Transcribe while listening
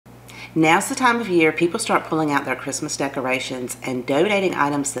Now's the time of year people start pulling out their Christmas decorations and donating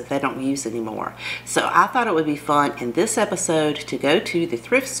items that they don't use anymore. So I thought it would be fun in this episode to go to the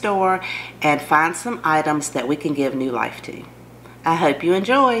thrift store and find some items that we can give new life to. I hope you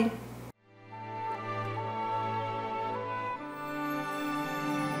enjoy.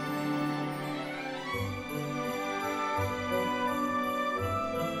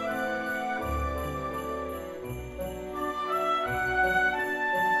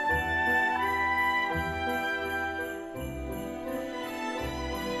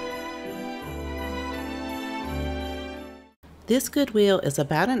 This Goodwill is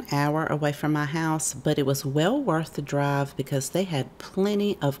about an hour away from my house, but it was well worth the drive because they had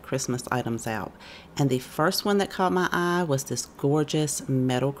plenty of Christmas items out. And the first one that caught my eye was this gorgeous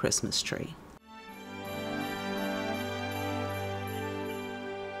metal Christmas tree.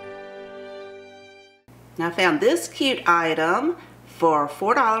 Now I found this cute item for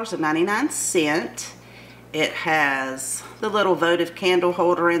 $4.99. It has the little votive candle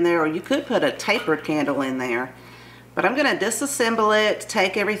holder in there, or you could put a tapered candle in there. But I'm going to disassemble it,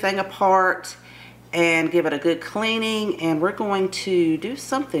 take everything apart, and give it a good cleaning. And we're going to do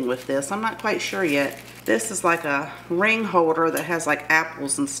something with this. I'm not quite sure yet. This is like a ring holder that has like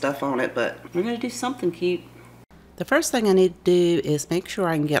apples and stuff on it, but we're going to do something cute. The first thing I need to do is make sure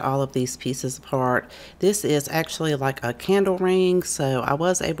I can get all of these pieces apart. This is actually like a candle ring, so I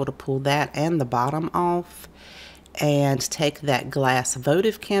was able to pull that and the bottom off and take that glass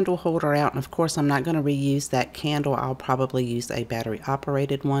votive candle holder out. And of course I'm not going to reuse that candle. I'll probably use a battery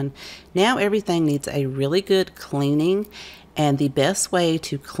operated one. Now everything needs a really good cleaning, and the best way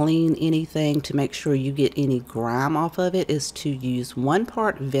to clean anything to make sure you get any grime off of it is to use 1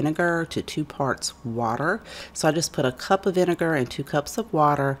 part vinegar to 2 parts water. So I just put a cup of vinegar and 2 cups of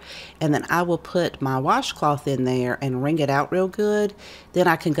water, and then I will put my washcloth in there and wring it out real good. Then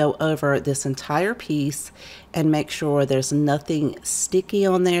I can go over this entire piece and make sure there's nothing sticky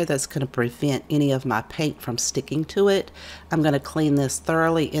on there that's going to prevent any of my paint from sticking to it. I'm going to clean this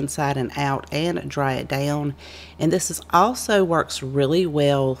thoroughly inside and out and dry it down. And this is also works really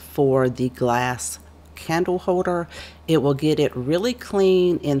well for the glass candle holder. It will get it really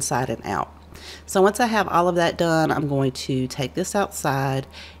clean inside and out. So once I have all of that done, I'm going to take this outside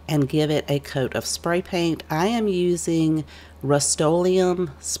and give it a coat of spray paint. I am using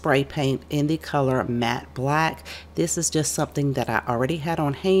Rust-Oleum spray paint in the color matte black. This is just something that I already had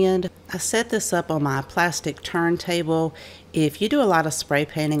on hand. I set this up on my plastic turntable. If you do a lot of spray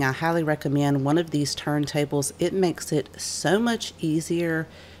painting, I highly recommend one of these turntables. It makes it so much easier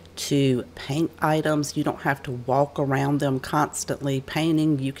to paint items. You don't have to walk around them constantly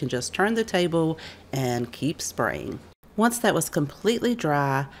painting. You can just turn the table and keep spraying. Once that was completely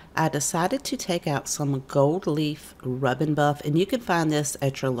dry, I decided to take out some gold leaf rub and buff, and you can find this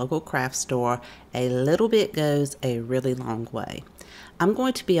at your local craft store. A little bit goes a really long way. I'm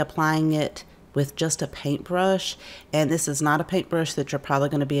going to be applying it with just a paintbrush, and this is not a paintbrush that you're probably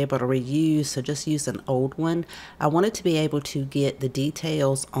going to be able to reuse, so just use an old one. I wanted to be able to get the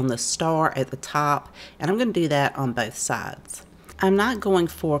details on the star at the top, and I'm going to do that on both sides. I'm not going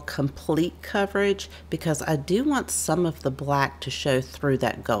for complete coverage because I do want some of the black to show through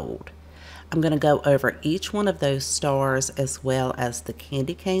that gold. I'm going to go over each one of those stars as well as the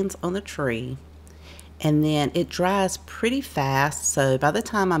candy canes on the tree. And then it dries pretty fast, so by the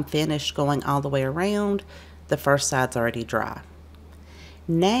time I'm finished going all the way around, the first side's already dry.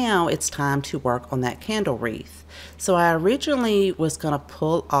 Now it's time to work on that candle wreath. So I originally was going to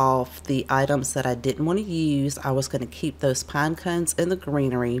pull off the items that I didn't want to use. I was going to keep those pine cones in the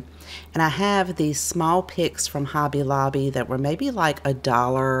greenery. And I have these small picks from Hobby Lobby that were maybe like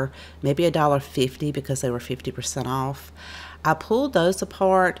 $1, maybe $1.50 because they were 50% off. I pulled those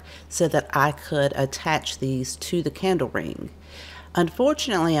apart so that I could attach these to the candle ring.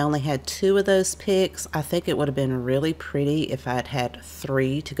 Unfortunately, I only had 2 of those picks. I think it would have been really pretty if I'd had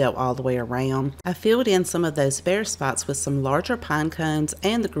 3 to go all the way around. I filled in some of those bare spots with some larger pine cones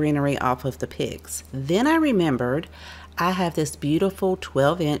and the greenery off of the picks. Then I remembered I have this beautiful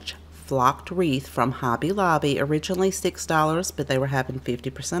 12-inch flocked wreath from Hobby Lobby, originally $6, but they were having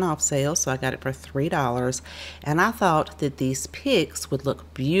 50% off sale, so I got it for $3. And I thought that these picks would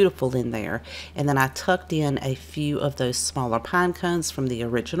look beautiful in there. And then I tucked in a few of those smaller pine cones from the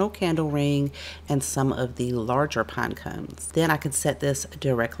original candle ring and some of the larger pine cones. Then I could set this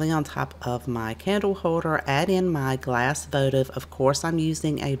directly on top of my candle holder, add in my glass votive. Of course, I'm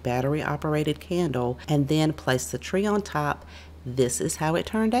using a battery operated candle, and then place the tree on top. This is how it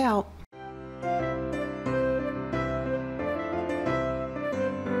turned out.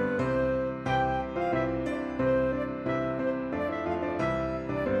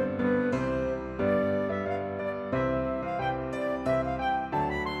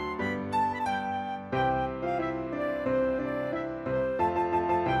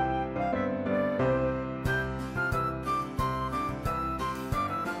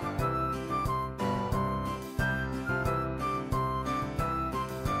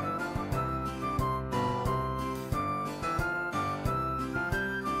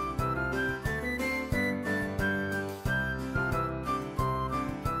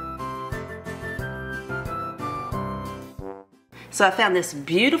 So I found this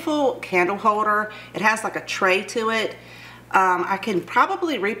beautiful candle holder. It has like a tray to it. I can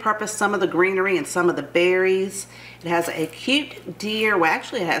probably repurpose some of the greenery and some of the berries. It has a cute deer. Well,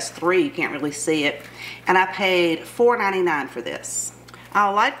 actually it has 3. You can't really see it. And I paid $4.99 for this.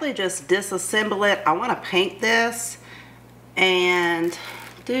 I'll likely just disassemble it. I want to paint this and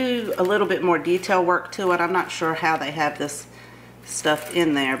do a little bit more detail work to it. I'm not sure how they have this stuff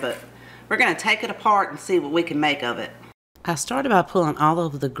in there, but we're going to take it apart and see what we can make of it. I started by pulling all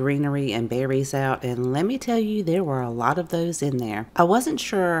of the greenery and berries out, and let me tell you, there were a lot of those in there. I wasn't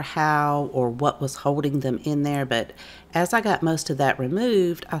sure how or what was holding them in there, but as I got most of that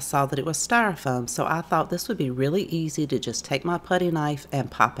removed, I saw that it was styrofoam, so I thought this would be really easy to just take my putty knife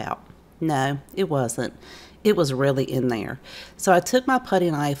and pop out. No, it wasn't. It was really in there. So I took my putty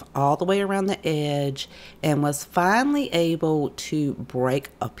knife all the way around the edge and was finally able to break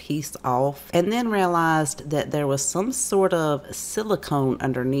a piece off, and then realized that there was some sort of silicone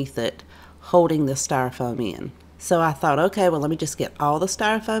underneath it holding the styrofoam in. So I thought, okay, well, let me just get all the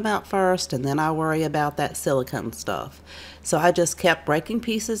styrofoam out first and then I'll worry about that silicone stuff. So I just kept breaking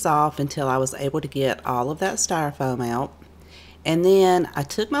pieces off until I was able to get all of that styrofoam out. And then I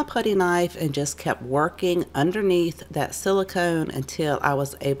took my putty knife and just kept working underneath that silicone until I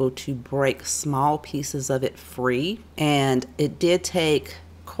was able to break small pieces of it free. And it did take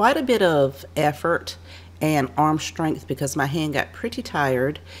quite a bit of effort and arm strength because my hand got pretty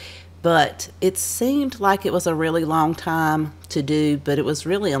tired. But it seemed like it was a really long time to do, but it was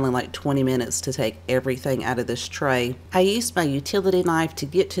really only like 20 minutes to take everything out of this tray. I used my utility knife to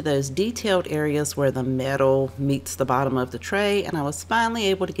get to those detailed areas where the metal meets the bottom of the tray, and I was finally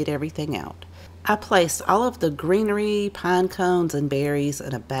able to get everything out. I placed all of the greenery, pine cones, and berries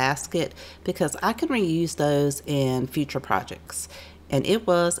in a basket because I can reuse those in future projects. And it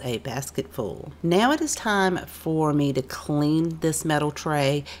was a basket full. Now it is time for me to clean this metal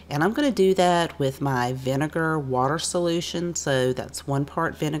tray, and I'm going to do that with my vinegar water solution. So that's 1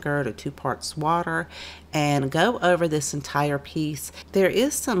 part vinegar to 2 parts water, and go over this entire piece. There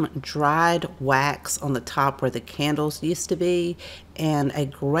is some dried wax on the top where the candles used to be, and a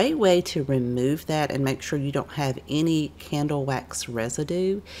great way to remove that and make sure you don't have any candle wax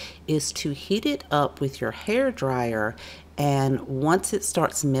residue is to heat it up with your hair dryer. And once it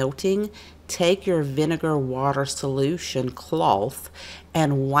starts melting, take your vinegar water solution cloth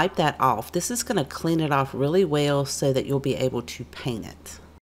and wipe that off. This is going to clean it off really well so that you'll be able to paint it.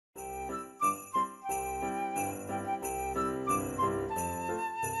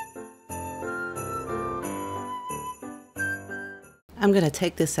 I'm going to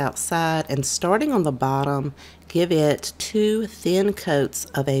take this outside and, starting on the bottom, give it 2 thin coats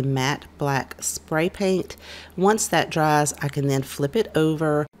of a matte black spray paint. Once that dries, I can then flip it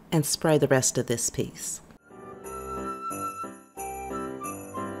over and spray the rest of this piece.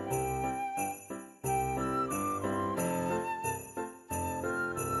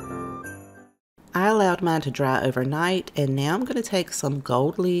 I allowed mine to dry overnight, and now I'm going to take some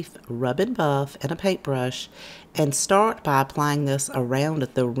gold leaf rub and buff and a paintbrush and start by applying this around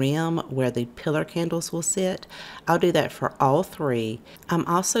the rim where the pillar candles will sit. I'll do that for all 3. I'm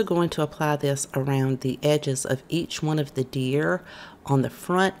also going to apply this around the edges of each one of the deer on the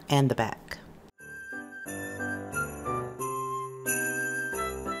front and the back.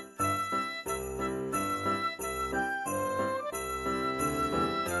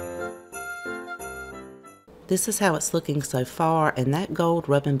 This is how it's looking so far, and that gold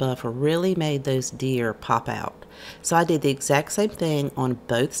rub and buff really made those deer pop out. So I did the exact same thing on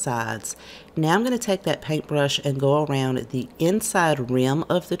both sides. Now I'm going to take that paintbrush and go around the inside rim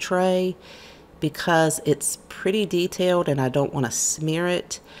of the tray. Because it's pretty detailed and I don't want to smear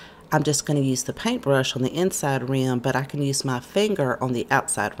it, I'm just going to use the paintbrush on the inside rim, but I can use my finger on the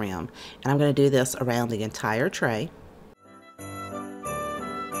outside rim. And I'm going to do this around the entire tray.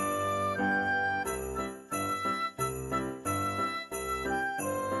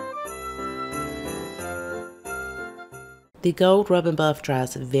 The gold rub and buff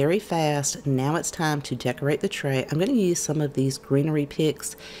dries very fast. Now it's time to decorate the tray. I'm going to use some of these greenery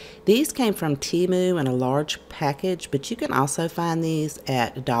picks. These came from Temu in a large package, but you can also find these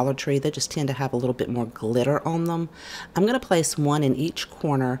at Dollar Tree. They just tend to have a little bit more glitter on them. I'm going to place 1 in each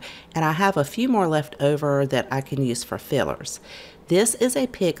corner, and I have a few more left over that I can use for fillers. This is a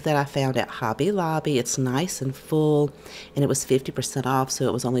pick that I found at Hobby Lobby. It's nice and full, and it was 50% off, so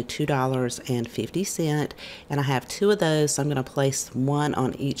it was only $2.50. And I have 2 of those, so I'm going to place 1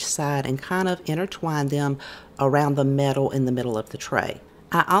 on each side and kind of intertwine them around the metal in the middle of the tray.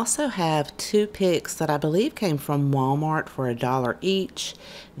 I also have two picks that I believe came from Walmart for $1 each.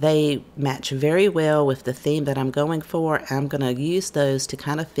 They match very well with the theme that I'm going for. I'm going to use those to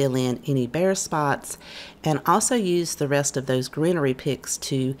kind of fill in any bare spots, and also use the rest of those greenery picks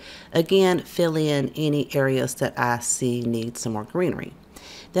to, again, fill in any areas that I see need some more greenery.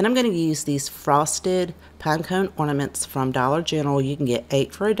 Then I'm going to use these frosted pine cone ornaments from Dollar General. You can get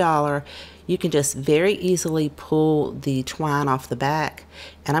 8 for $1. You can just very easily pull the twine off the back.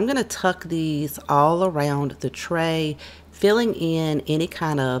 And I'm going to tuck these all around the tray, filling in any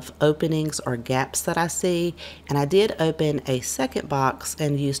kind of openings or gaps that I see. And I did open a second box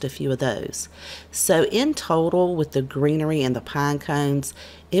and used a few of those. So in total, with the greenery and the pine cones,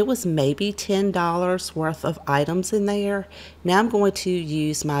 it was maybe $10 worth of items in there. Now I'm going to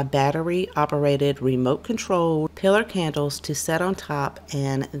use my battery operated remote controlled pillar candles to set on top,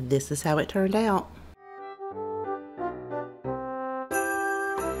 and this is how it turned out.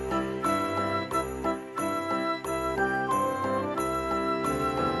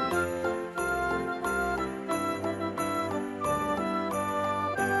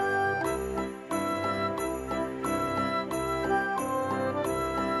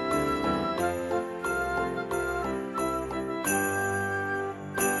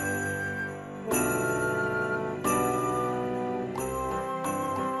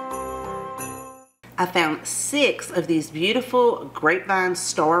 I found 6 of these beautiful grapevine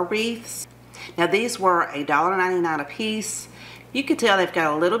star wreaths. Now these were $1.99 a piece. You can tell they've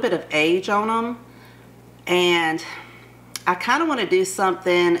got a little bit of age on them, and I kind of want to do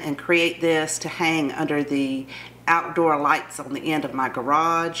something and create this to hang under the outdoor lights on the end of my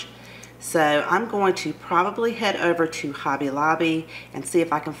garage. So I'm going to probably head over to Hobby Lobby and see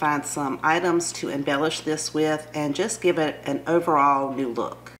if I can find some items to embellish this with and just give it an overall new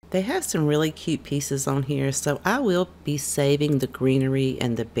look. They have some really cute pieces on here, so I will be saving the greenery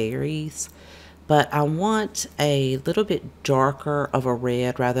and the berries, but I want a little bit darker of a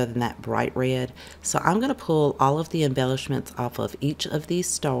red rather than that bright red. So I'm going to pull all of the embellishments off of each of these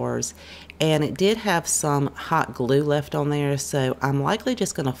stars, and it did have some hot glue left on there, so I'm likely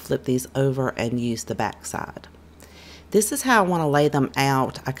just going to flip these over and use the back side. This is how I want to lay them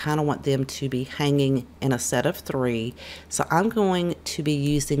out. I kind of want them to be hanging in a set of 3. So I'm going to be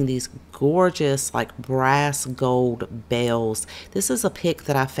using these gorgeous like brass gold bells. This is a pick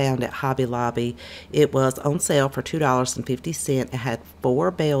that I found at Hobby Lobby. It was on sale for $2.50. It had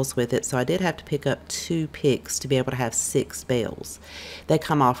 4 bells with it, so I did have to pick up 2 picks to be able to have 6 bells. They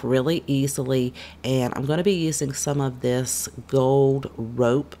come off really easily, and I'm going to be using some of this gold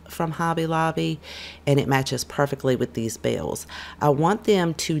rope from Hobby Lobby, and it matches perfectly with these bells. I want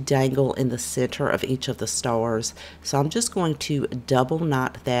them to dangle in the center of each of the stars, so I'm just going to double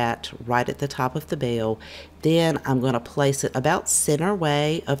knot that right at the top of the bell. Then I'm going to place it about center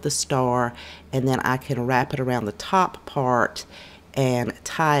way of the star, and then I can wrap it around the top part and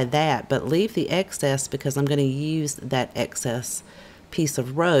tie that, but leave the excess because I'm going to use that excess piece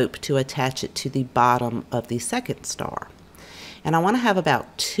of rope to attach it to the bottom of the second star. And I want to have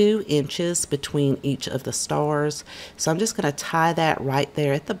about 2 inches between each of the stars. So I'm just going to tie that right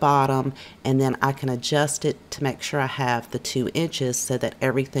there at the bottom, and then I can adjust it to make sure I have the 2 inches so that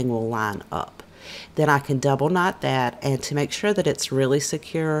everything will line up. Then I can double knot that, and to make sure that it's really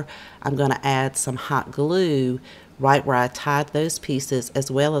secure, I'm going to add some hot glue right where I tied those pieces as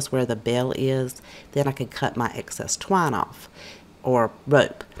well as where the bell is. Then I can cut my excess twine off or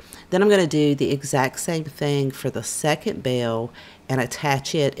rope. Then I'm going to do the exact same thing for the second bell and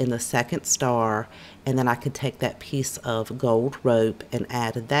attach it in the second star, and then I can take that piece of gold rope and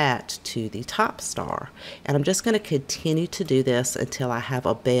add that to the top star. And I'm just going to continue to do this until I have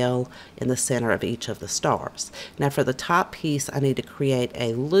a bell in the center of each of the stars. Now for the top piece, I need to create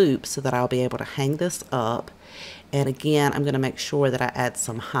a loop so that I'll be able to hang this up. And again, I'm going to make sure that I add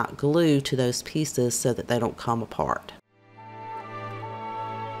some hot glue to those pieces so that they don't come apart.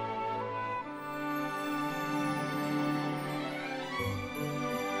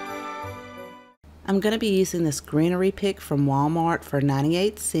 I'm going to be using this greenery pick from Walmart for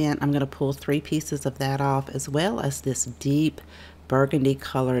 98 cents. I'm going to pull 3 pieces of that off, as well as this deep burgundy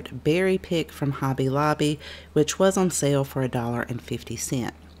colored berry pick from Hobby Lobby, which was on sale for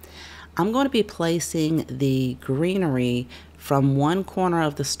 $1.50. I'm going to be placing the greenery from one corner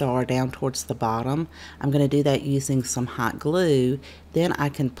of the star down towards the bottom. I'm going to do that using some hot glue. Then I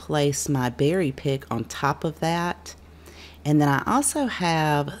can place my berry pick on top of that. And then I also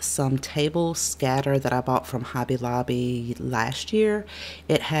have some table scatter that I bought from Hobby Lobby last year.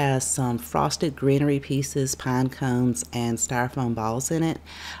 It has some frosted greenery pieces, pine cones, and styrofoam balls in it.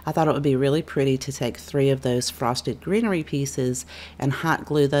 I thought it would be really pretty to take 3 of those frosted greenery pieces and hot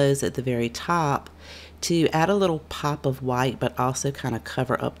glue those at the very top to add a little pop of white, but also kind of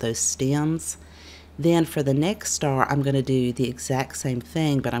cover up those stems. Then for the next star, I'm going to do the exact same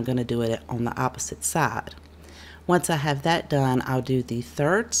thing, but I'm going to do it on the opposite side. Once I have that done, I'll do the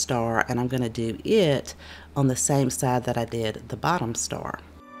 3rd star, and I'm going to do it on the same side that I did the bottom star.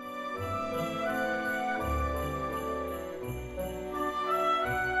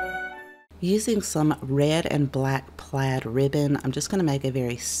 Using some red and black plaid ribbon, I'm just going to make a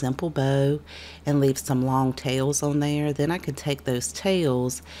very simple bow and leave some long tails on there. Then I can take those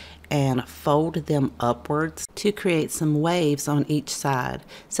tails and fold them upwards to create some waves on each side.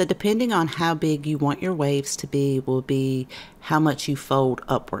 So depending on how big you want your waves to be will be how much you fold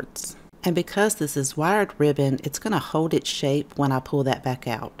upwards. And because this is wired ribbon, it's going to hold its shape when I pull that back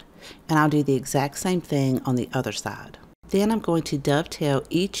out. And I'll do the exact same thing on the other side. Then I'm going to dovetail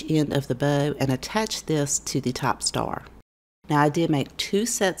each end of the bow and attach this to the top star. Now I did make 2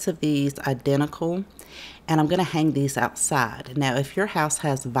 sets of these identical, and I'm going to hang these outside. Now if your house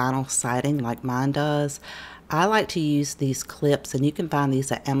has vinyl siding like mine does, I like to use these clips, and you can find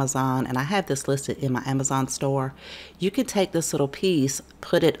these at Amazon, and I have this listed in my Amazon store. You can take this little piece,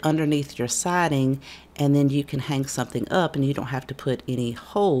 put it underneath your siding, and then you can hang something up, and you don't have to put any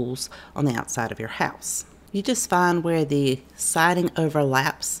holes on the outside of your house. You just find where the siding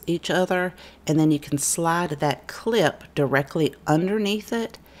overlaps each other, and then you can slide that clip directly underneath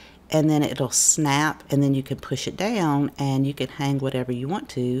it, and then it'll snap, and then you can push it down and you can hang whatever you want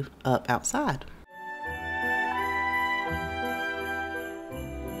to up outside.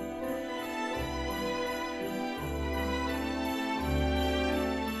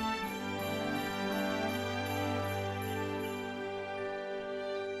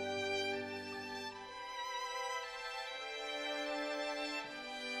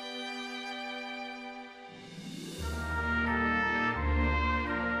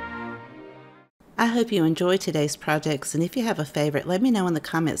 I hope you enjoyed today's projects, and if you have a favorite, let me know in the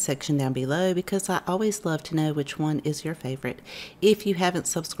comments section down below, because I always love to know which one is your favorite. If you haven't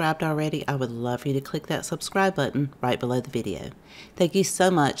subscribed already, I would love for you to click that subscribe button right below the video. Thank you so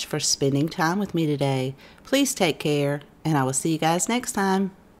much for spending time with me today. Please take care, and I will see you guys next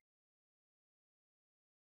time.